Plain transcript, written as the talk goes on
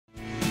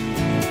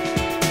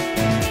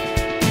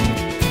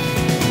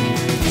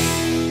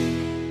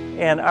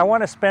And I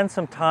want to spend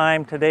some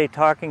time today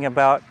talking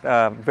about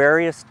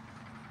various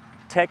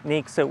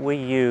techniques that we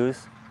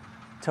use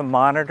to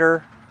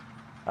monitor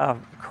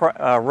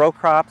row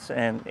crops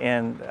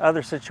and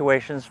other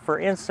situations for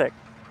insect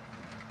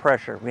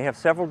pressure. We have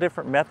several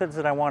different methods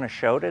that I want to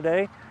show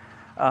today.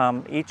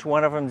 Each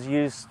one of them is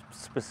used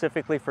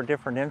specifically for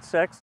different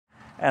insects.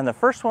 And the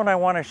first one I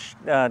want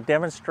to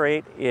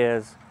demonstrate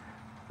is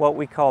what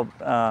we call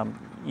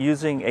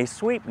using a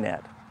sweep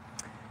net.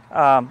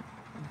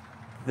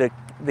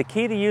 The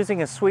key to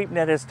using a sweep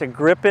net is to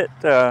grip it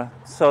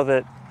so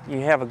that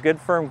you have a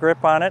good firm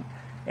grip on it,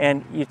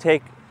 and you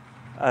take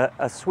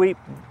a sweep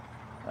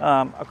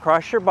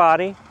across your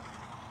body.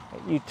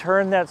 You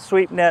turn that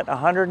sweep net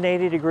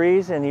 180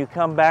 degrees and you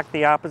come back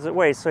the opposite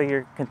way. So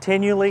you're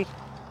continually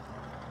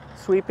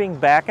sweeping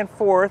back and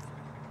forth,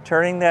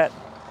 turning that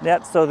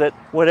net so that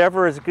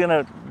whatever is going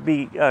to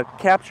be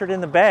captured in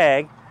the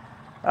bag,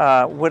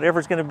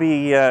 whatever's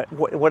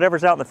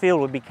out in the field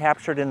would be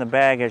captured in the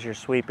bag as you're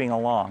sweeping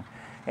along.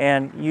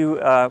 And you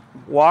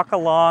walk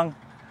along,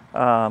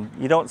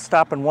 you don't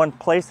stop in one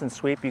place and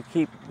sweep,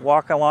 you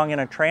walk along in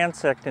a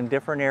transect in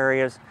different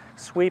areas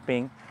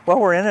sweeping. Well,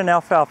 we're in an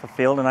alfalfa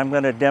field and I'm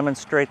going to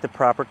demonstrate the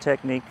proper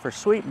technique for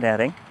sweep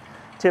netting.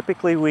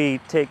 Typically we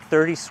take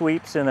 30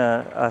 sweeps in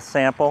a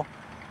sample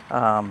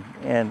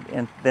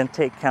and then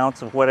take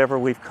counts of whatever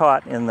we've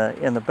caught in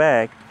the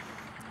bag.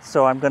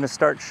 So I'm going to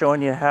start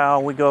showing you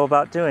how we go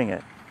about doing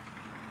it.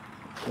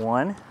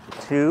 1,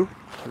 2,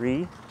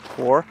 3,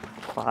 4,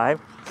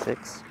 5,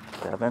 6,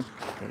 7,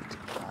 8,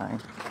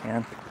 9,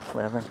 10,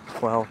 11,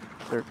 12,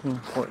 13,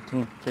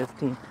 14,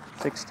 15,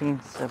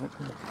 16,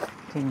 17,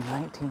 18,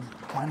 19,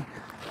 20,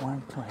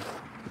 21, 22,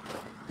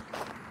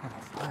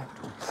 25,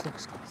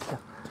 26, 27,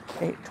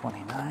 28,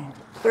 29,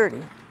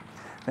 30.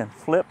 Then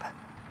flip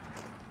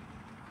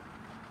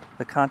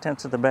the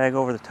contents of the bag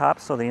over the top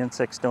so the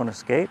insects don't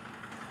escape.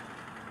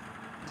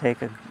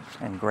 Take it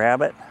and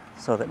grab it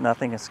so that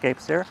nothing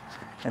escapes there.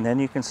 And then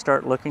you can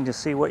start looking to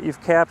see what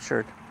you've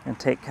captured and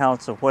take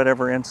counts of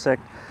whatever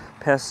insect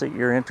pests that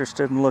you're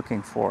interested in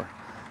looking for.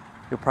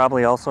 You'll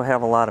probably also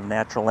have a lot of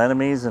natural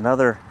enemies and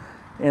other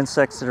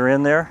insects that are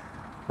in there,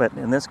 but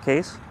in this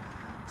case,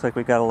 looks like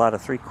we got a lot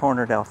of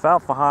three-cornered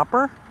alfalfa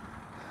hopper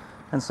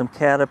and some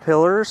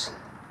caterpillars,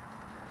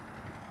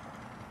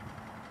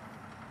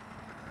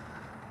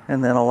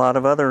 and then a lot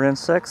of other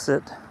insects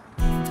that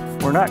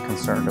we're not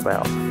concerned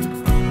about.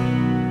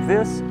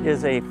 This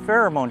is a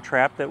pheromone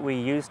trap that we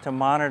use to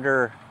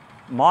monitor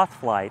moth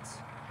flights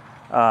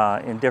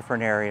in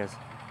different areas.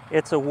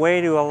 It's a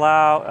way to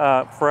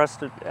allow for us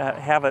to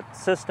have a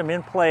system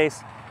in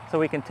place so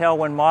we can tell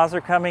when moths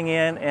are coming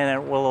in,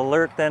 and it will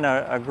alert then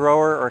a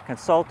grower or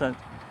consultant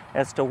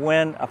as to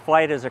when a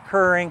flight is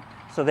occurring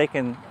so they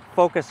can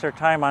focus their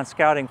time on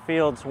scouting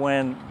fields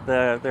when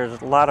there's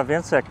a lot of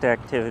insect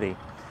activity.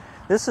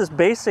 This is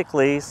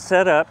basically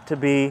set up to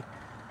be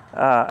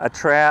a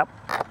trap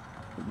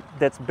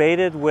that's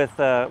baited with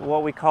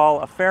what we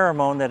call a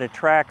pheromone that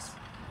attracts,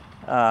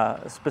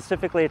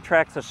 specifically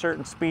attracts a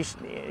certain species,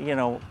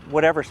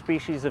 whatever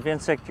species of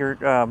insect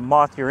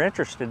moth you're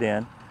interested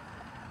in.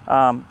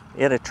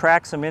 It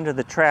attracts them into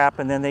the trap,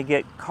 and then they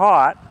get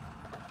caught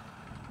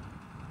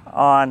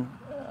on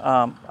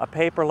a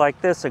paper like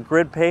this, a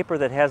grid paper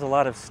that has a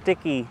lot of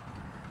sticky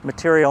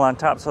material on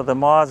top. So the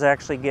moths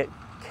actually get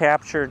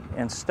captured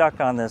and stuck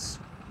on this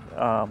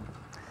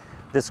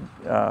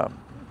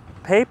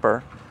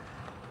paper,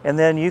 and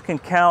then you can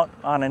count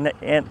on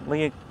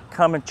you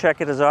come and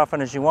check it as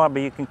often as you want,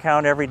 but you can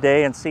count every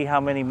day and see how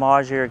many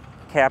moths you're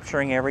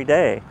capturing every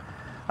day.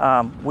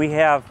 We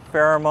have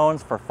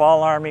pheromones for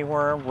fall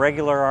armyworm,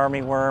 regular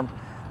armyworm,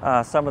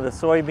 some of the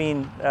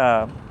soybean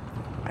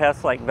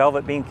pests like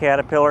velvet bean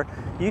caterpillar.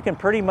 You can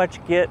pretty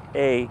much get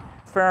a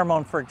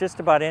pheromone for just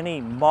about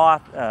any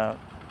moth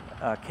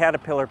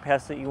caterpillar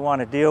pest that you want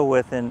to deal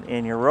with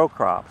in your row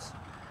crops.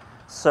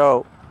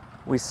 So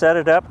we set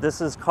it up. This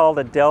is called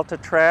a delta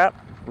trap.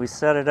 We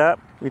set it up.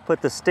 We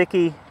put the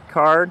sticky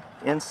card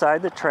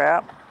inside the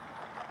trap,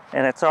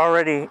 and it's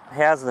already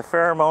has the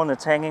pheromone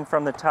that's hanging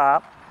from the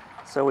top.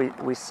 So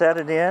we set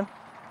it in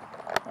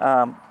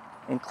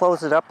and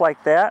close it up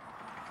like that,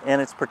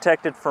 and it's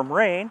protected from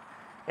rain.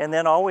 And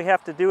then all we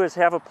have to do is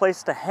have a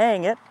place to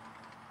hang it.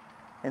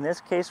 In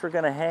this case, we're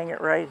going to hang it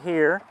right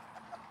here.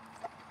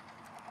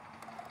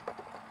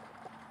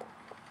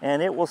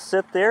 And it will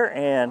sit there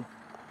and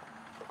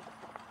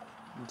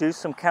do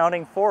some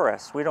counting for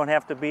us. We don't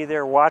have to be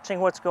there watching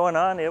what's going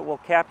on. It will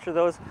capture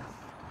those.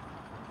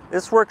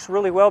 This works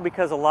really well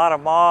because a lot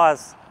of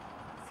moths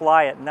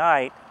fly at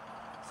night,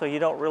 so you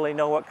don't really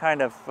know what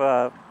kind of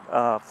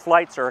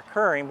flights are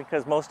occurring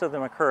because most of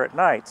them occur at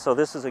night. So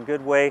this is a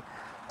good way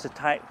to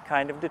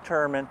kind of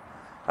determine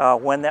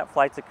when that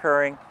flight's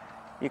occurring.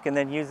 You can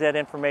then use that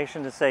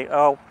information to say,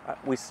 oh,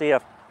 we see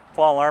a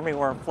fall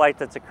armyworm flight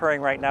that's occurring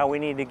right now. We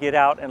need to get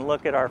out and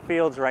look at our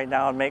fields right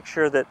now and make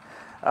sure that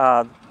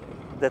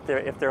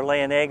if they're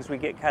laying eggs, we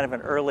get kind of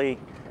an early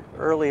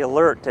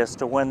alert as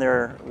to when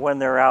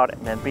they're out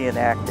and being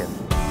active.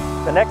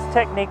 The next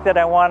technique that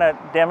I want to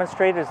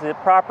demonstrate is the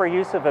proper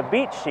use of a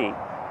beet sheet.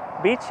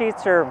 Beet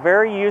sheets are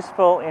very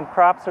useful in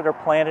crops that are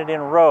planted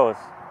in rows.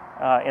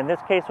 In this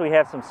case, we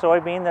have some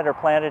soybean that are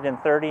planted in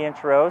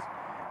 30-inch rows.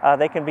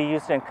 They can be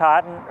used in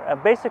cotton.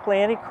 Basically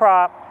any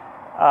crop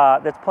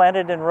that's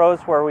planted in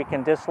rows where we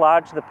can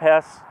dislodge the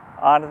pests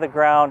onto the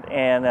ground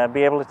and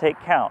be able to take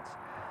counts.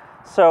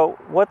 So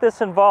what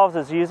this involves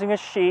is using a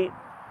sheet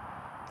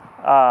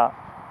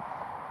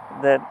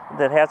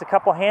that has a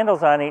couple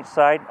handles on each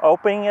side,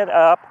 opening it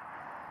up,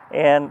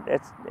 and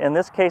in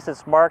this case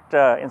it's marked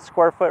in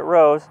square foot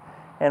rows,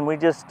 and we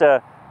just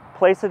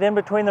place it in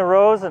between the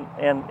rows and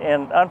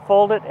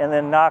unfold it, and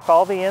then knock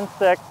all the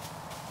insects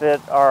that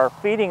are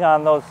feeding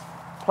on those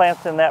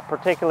plants in that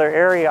particular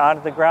area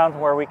onto the ground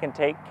where we can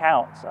take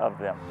counts of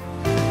them.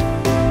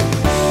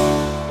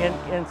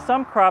 In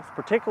some crops,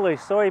 particularly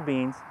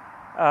soybeans,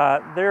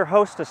 they're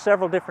host to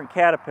several different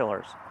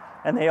caterpillars,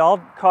 and they all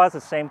cause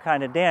the same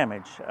kind of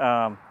damage.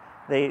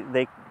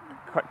 They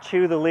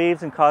chew the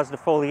leaves and cause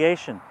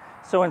defoliation.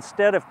 So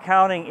instead of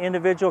counting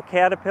individual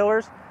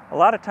caterpillars, a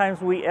lot of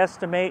times we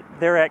estimate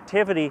their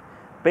activity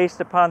based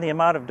upon the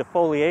amount of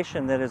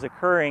defoliation that is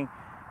occurring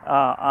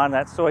on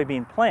that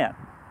soybean plant.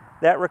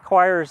 That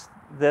requires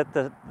that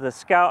the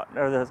scout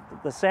or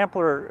the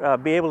sampler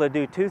be able to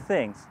do two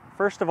things.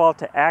 First of all,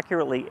 to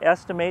accurately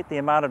estimate the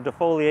amount of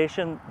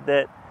defoliation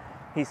that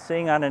he's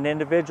seeing on an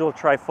individual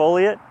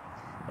trifoliate,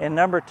 and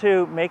number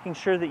two, making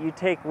sure that you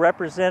take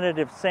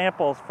representative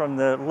samples from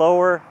the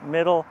lower,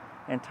 middle,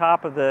 and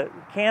top of the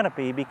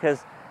canopy,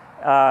 because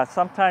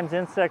sometimes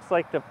insects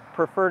like to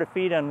prefer to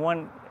feed on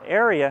one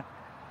area,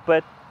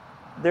 but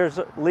there's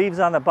leaves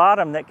on the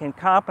bottom that can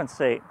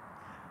compensate.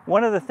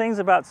 One of the things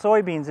about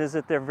soybeans is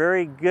that they're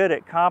very good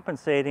at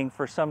compensating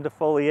for some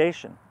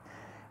defoliation,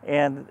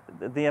 and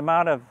the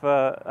amount of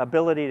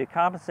ability to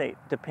compensate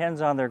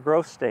depends on their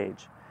growth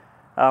stage.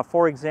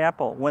 For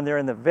example, when they're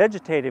in the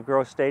vegetative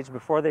growth stage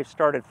before they've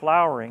started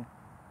flowering,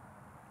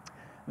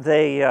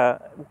 they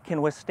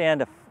can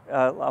withstand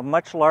a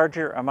much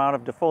larger amount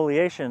of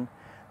defoliation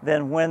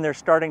than when they're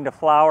starting to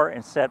flower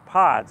and set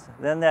pods.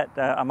 Then that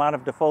amount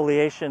of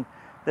defoliation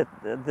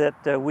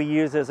that we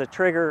use as a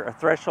trigger, a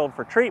threshold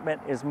for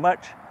treatment, is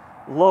much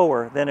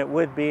lower than it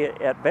would be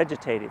at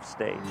vegetative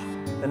stage.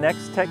 The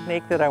next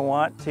technique that I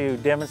want to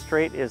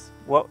demonstrate is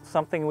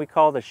something we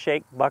call the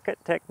shake bucket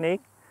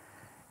technique.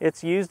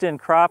 It's used in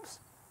crops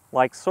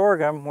like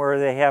sorghum where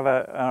they have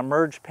a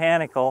merged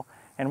panicle,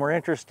 and we're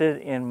interested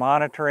in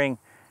monitoring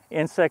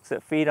insects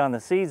that feed on the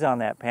seeds on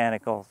that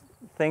panicle,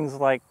 things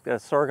like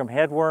sorghum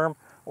headworm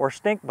or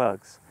stink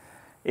bugs.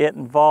 It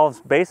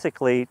involves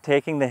basically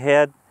taking the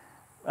head,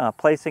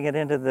 placing it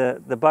into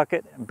the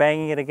bucket,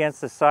 banging it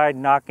against the side,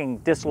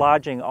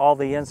 dislodging all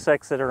the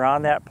insects that are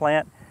on that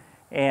plant,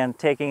 and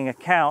taking a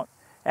count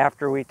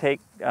after we take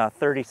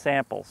 30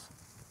 samples.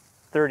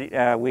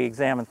 We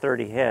examine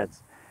 30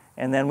 heads.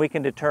 And then we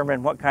can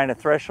determine what kind of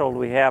threshold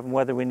we have and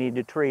whether we need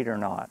to treat or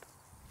not.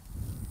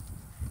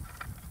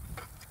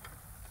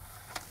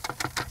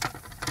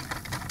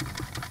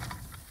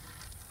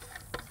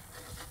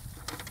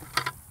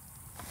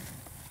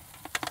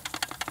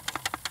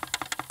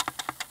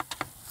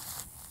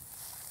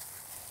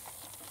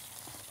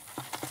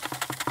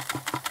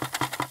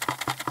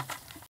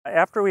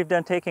 After we've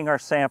done taking our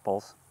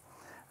samples,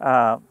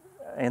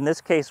 in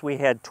this case we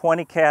had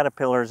 20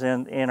 caterpillars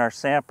in our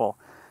sample.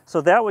 So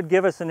that would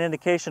give us an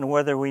indication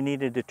whether we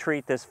needed to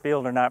treat this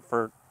field or not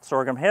for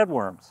sorghum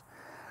headworms.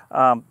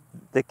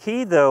 The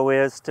key though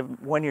is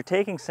when you're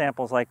taking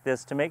samples like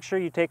this, to make sure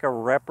you take a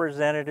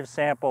representative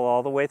sample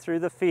all the way through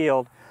the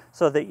field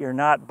so that you're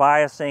not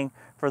biasing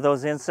for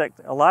those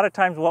insects. A lot of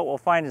times what we'll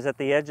find is at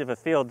the edge of a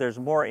field there's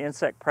more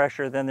insect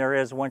pressure than there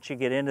is once you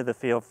get into the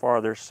field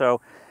farther.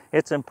 So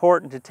it's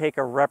important to take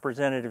a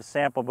representative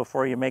sample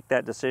before you make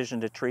that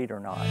decision to treat or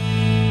not.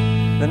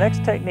 The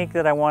next technique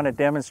that I want to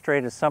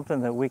demonstrate is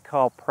something that we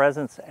call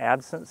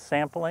presence-absence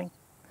sampling.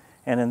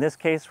 And in this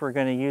case, we're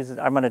going to use it,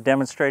 I'm going to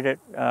demonstrate it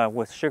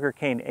with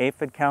sugarcane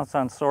aphid counts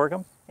on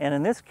sorghum. And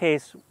in this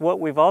case, what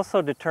we've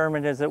also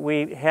determined is that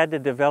we had to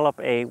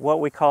develop what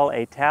we call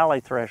a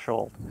tally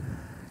threshold.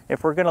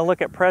 If we're going to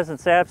look at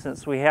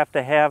presence-absence, we have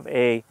to have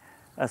a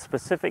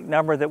specific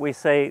number that we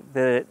say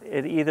that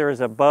it either is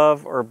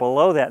above or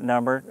below that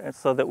number,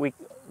 so that we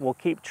will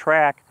keep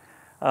track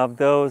of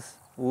those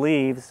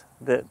leaves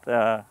that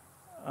are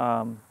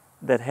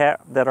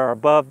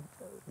above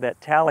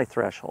that tally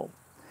threshold.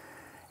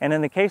 And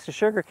in the case of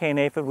sugarcane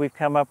aphid, we've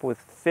come up with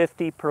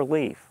 50 per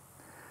leaf.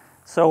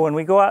 So when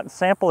we go out and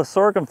sample a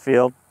sorghum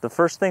field, the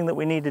first thing that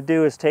we need to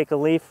do is take a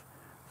leaf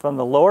from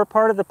the lower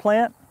part of the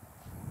plant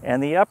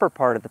and the upper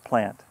part of the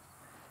plant.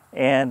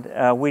 And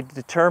we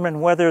determine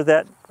whether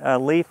that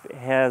leaf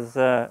has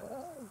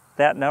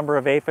that number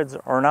of aphids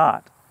or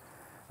not.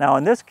 Now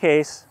in this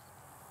case,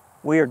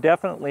 we are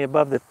definitely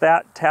above the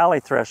tally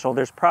threshold.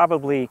 There's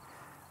probably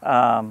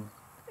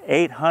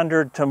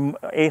 800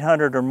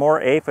 or more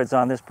aphids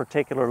on this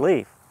particular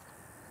leaf.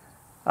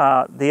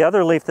 The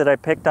other leaf that I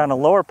picked on the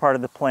lower part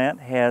of the plant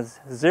has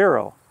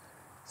 0.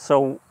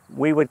 So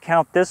we would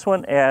count this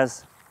one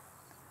as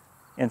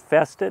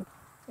infested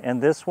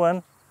and this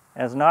one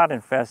as not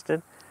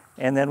infested,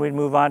 and then we'd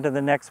move on to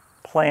the next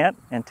plant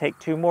and take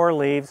 2 more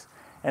leaves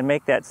and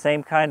make that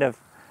same kind of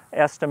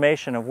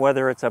estimation of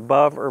whether it's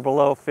above or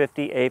below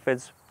 50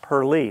 aphids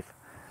per leaf.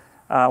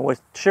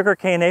 With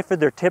sugarcane aphid,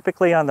 they're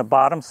typically on the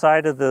bottom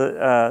side of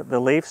the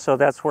leaf, so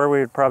that's where we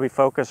would probably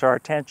focus our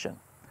attention.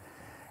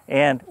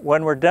 And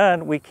when we're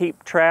done, we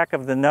keep track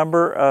of the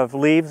number of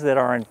leaves that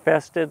are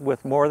infested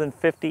with more than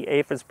 50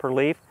 aphids per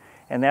leaf,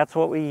 and that's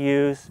what we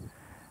use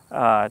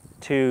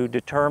to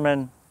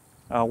determine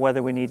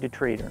whether we need to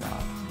treat or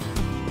not.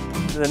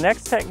 The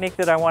next technique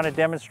that I want to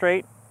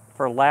demonstrate,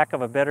 for lack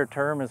of a better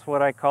term, is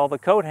what I call the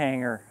coat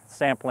hanger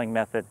sampling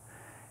method.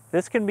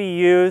 This can be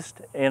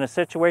used in a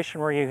situation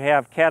where you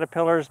have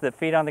caterpillars that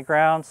feed on the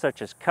ground,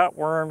 such as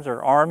cutworms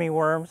or army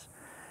worms,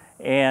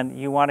 and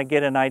you want to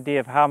get an idea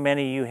of how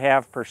many you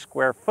have per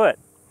square foot.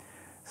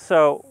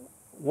 So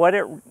what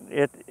it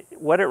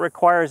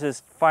requires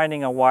is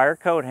finding a wire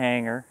coat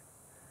hanger,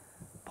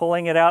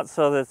 pulling it out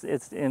so that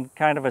it's in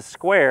kind of a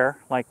square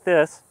like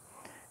this,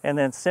 and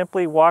then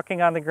simply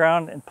walking on the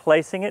ground and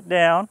placing it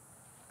down.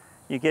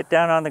 You get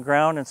down on the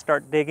ground and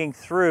start digging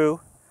through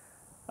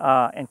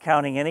and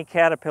counting any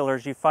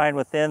caterpillars you find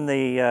within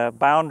the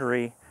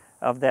boundary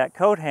of that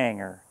coat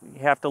hanger.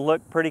 You have to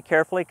look pretty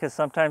carefully because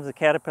sometimes the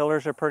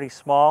caterpillars are pretty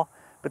small,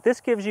 but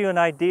this gives you an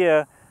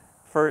idea,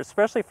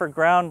 especially for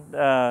ground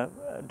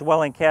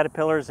dwelling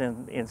caterpillars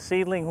in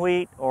seedling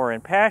wheat or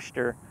in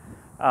pasture.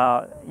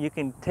 You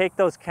can take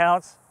those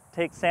counts,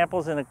 take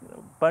samples in a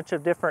bunch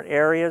of different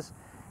areas,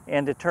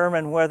 and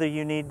determine whether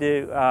you need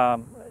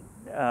to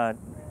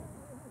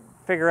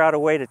figure out a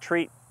way to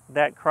treat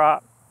that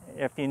crop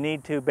if you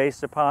need to,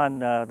 based upon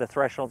the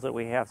thresholds that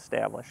we have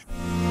established.